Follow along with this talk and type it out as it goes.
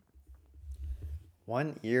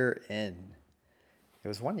1 year in. It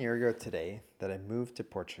was 1 year ago today that I moved to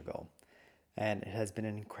Portugal, and it has been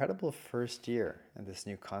an incredible first year in this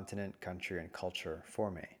new continent, country, and culture for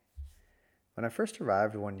me. When I first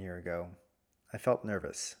arrived 1 year ago, I felt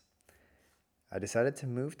nervous. I decided to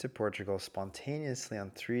move to Portugal spontaneously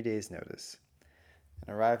on 3 days' notice,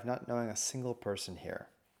 and arrived not knowing a single person here.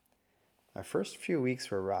 My first few weeks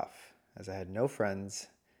were rough, as I had no friends,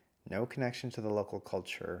 no connection to the local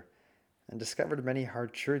culture, and discovered many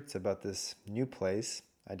hard truths about this new place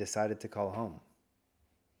I decided to call home.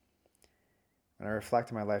 When I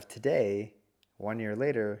reflect on my life today, 1 year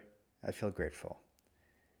later, I feel grateful.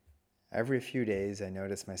 Every few days, I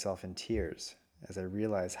notice myself in tears as I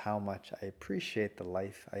realize how much I appreciate the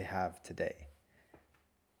life I have today.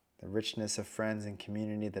 The richness of friends and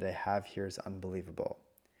community that I have here is unbelievable.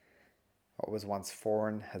 What was once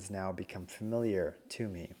foreign has now become familiar to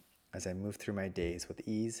me as I move through my days with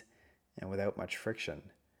ease and without much friction.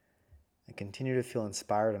 I continue to feel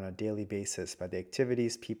inspired on a daily basis by the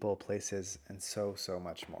activities, people, places, and so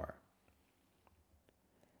much more.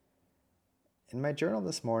 In my journal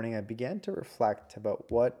this morning, I began to reflect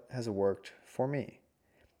about what has worked for me.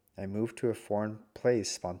 I moved to a foreign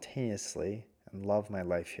place spontaneously and love my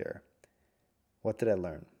life here. What did I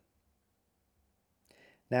learn?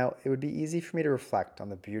 Now, it would be easy for me to reflect on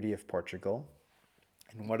the beauty of Portugal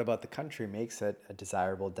and what about the country makes it a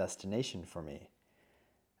desirable destination for me.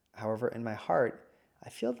 However, in my heart, I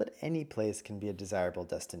feel that any place can be a desirable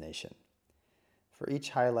destination. For each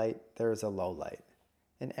highlight, there is a low light,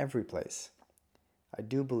 in every place. I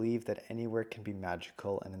do believe that anywhere can be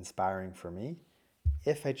magical and inspiring for me,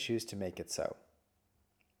 if I choose to make it so.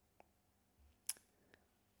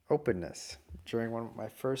 Openness. During one of my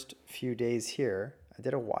first few days here, I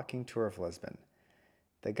did a walking tour of Lisbon.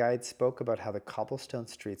 The guide spoke about how the cobblestone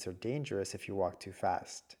streets are dangerous if you walk too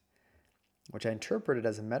fast, which I interpreted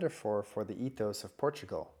as a metaphor for the ethos of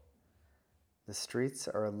Portugal. The streets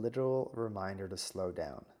are a literal reminder to slow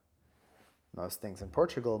down. Most things in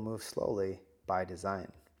Portugal move slowly by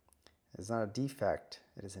design. It is not a defect,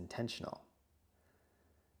 it is intentional.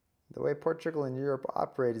 The way Portugal and Europe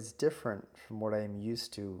operate is different from what I am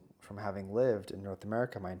used to from having lived in North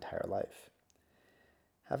America my entire life.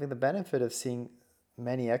 Having the benefit of seeing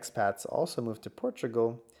many expats also move to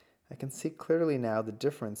Portugal, I can see clearly now the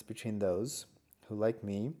difference between those who, like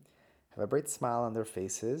me, have a bright smile on their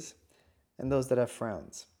faces and those that have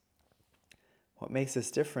frowns. What makes this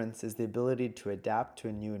difference is the ability to adapt to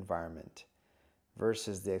a new environment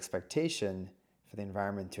versus the expectation for the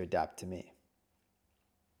environment to adapt to me.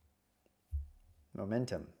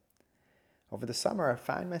 Momentum. Over the summer, I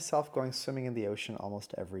find myself going swimming in the ocean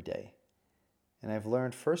almost every day, and I've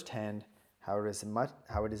learned firsthand how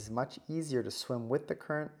it is much easier to swim with the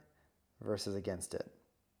current versus against it.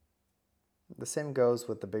 The same goes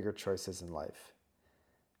with the bigger choices in life.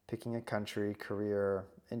 Picking a country, career,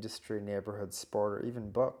 industry, neighborhood, sport, or even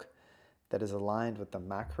book that is aligned with the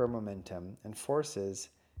macro momentum and forces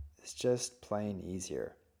is just plain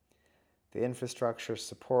easier. The infrastructure,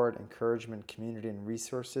 support, encouragement, community, and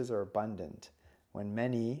resources are abundant when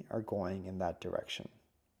many are going in that direction.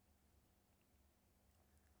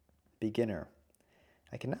 Beginner.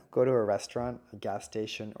 I can now go to a restaurant, a gas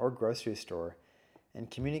station, or grocery store and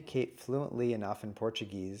communicate fluently enough in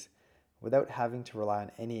Portuguese without having to rely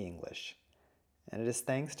on any English, and it is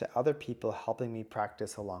thanks to other people helping me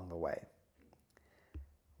practice along the way.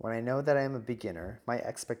 When I know that I am a beginner, my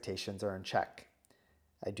expectations are in check.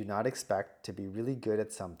 I do not expect to be really good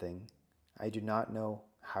at something I do not know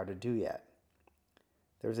how to do yet.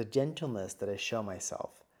 There is a gentleness that I show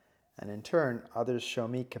myself, and in turn, others show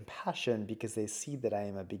me compassion because they see that I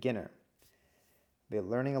am a beginner. Be it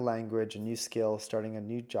learning a language, a new skill, starting a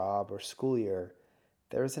new job, or school year,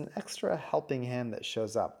 there is an extra helping hand that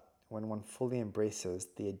shows up when one fully embraces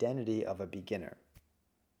the identity of a beginner.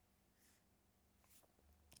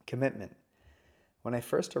 Commitment. When I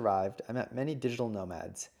first arrived, I met many digital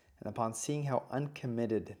nomads, and upon seeing how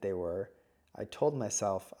uncommitted they were, I told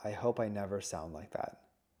myself, I hope I never sound like that.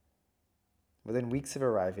 Within weeks of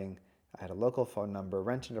arriving, I had a local phone number,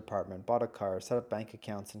 rented an apartment, bought a car, set up bank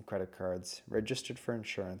accounts and credit cards, registered for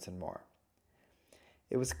insurance, and more.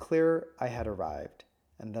 It was clear I had arrived,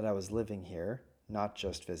 and that I was living here, not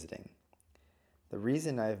just visiting. The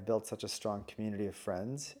reason I have built such a strong community of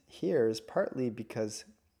friends here is partly because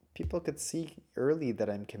people could see early that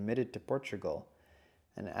I'm committed to Portugal,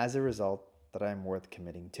 and as a result, that I'm worth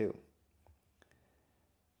committing to.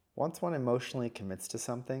 Once one emotionally commits to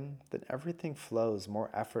something, then everything flows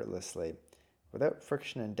more effortlessly, without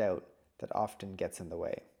friction and doubt that often gets in the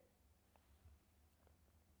way.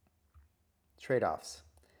 Trade-offs.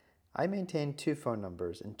 I maintain 2 phone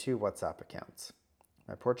numbers and 2 WhatsApp accounts.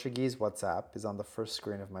 My Portuguese WhatsApp is on the first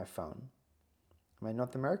screen of my phone. My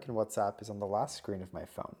North American WhatsApp is on the last screen of my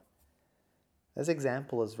phone. This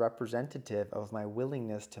example is representative of my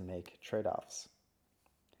willingness to make trade-offs.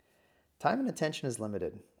 Time and attention is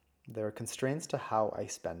limited. There are constraints to how I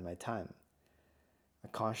spend my time. A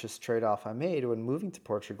conscious trade-off I made when moving to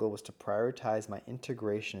Portugal was to prioritize my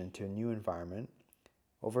integration into a new environment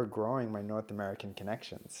over growing my North American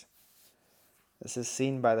connections. This is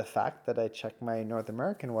seen by the fact that I check my North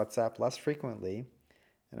American WhatsApp less frequently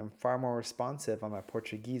and I'm far more responsive on my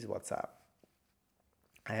Portuguese WhatsApp.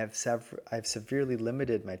 I have severely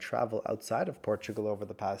limited my travel outside of Portugal over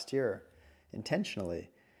the past year, intentionally,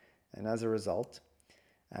 and as a result,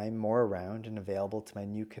 I'm more around and available to my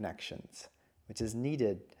new connections, which is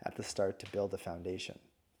needed at the start to build a foundation.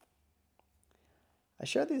 I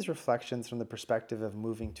share these reflections from the perspective of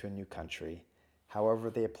moving to a new country. However,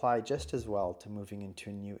 they apply just as well to moving into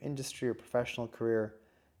a new industry or professional career,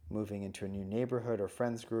 moving into a new neighborhood or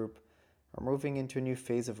friends group, or moving into a new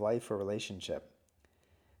phase of life or relationship.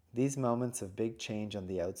 These moments of big change on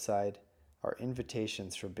the outside are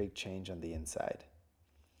invitations for big change on the inside.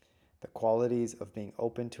 The qualities of being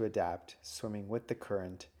open to adapt, swimming with the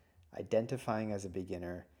current, identifying as a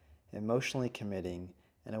beginner, emotionally committing,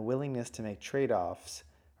 and a willingness to make trade-offs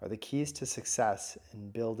are the keys to success in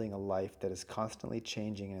building a life that is constantly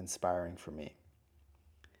changing and inspiring for me.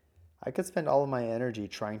 I could spend all of my energy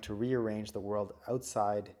trying to rearrange the world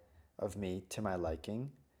outside of me to my liking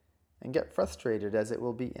and get frustrated as it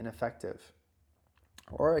will be ineffective.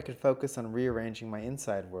 Or I could focus on rearranging my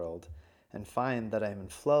inside world and find that I am in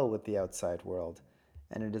flow with the outside world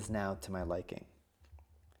and it is now to my liking.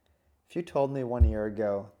 If you told me 1 year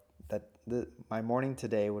ago that my morning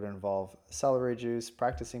today would involve celery juice,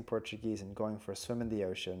 practicing Portuguese, and going for a swim in the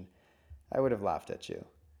ocean, I would have laughed at you.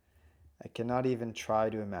 I cannot even try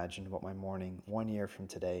to imagine what my morning 1 year from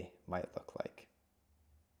today might look like.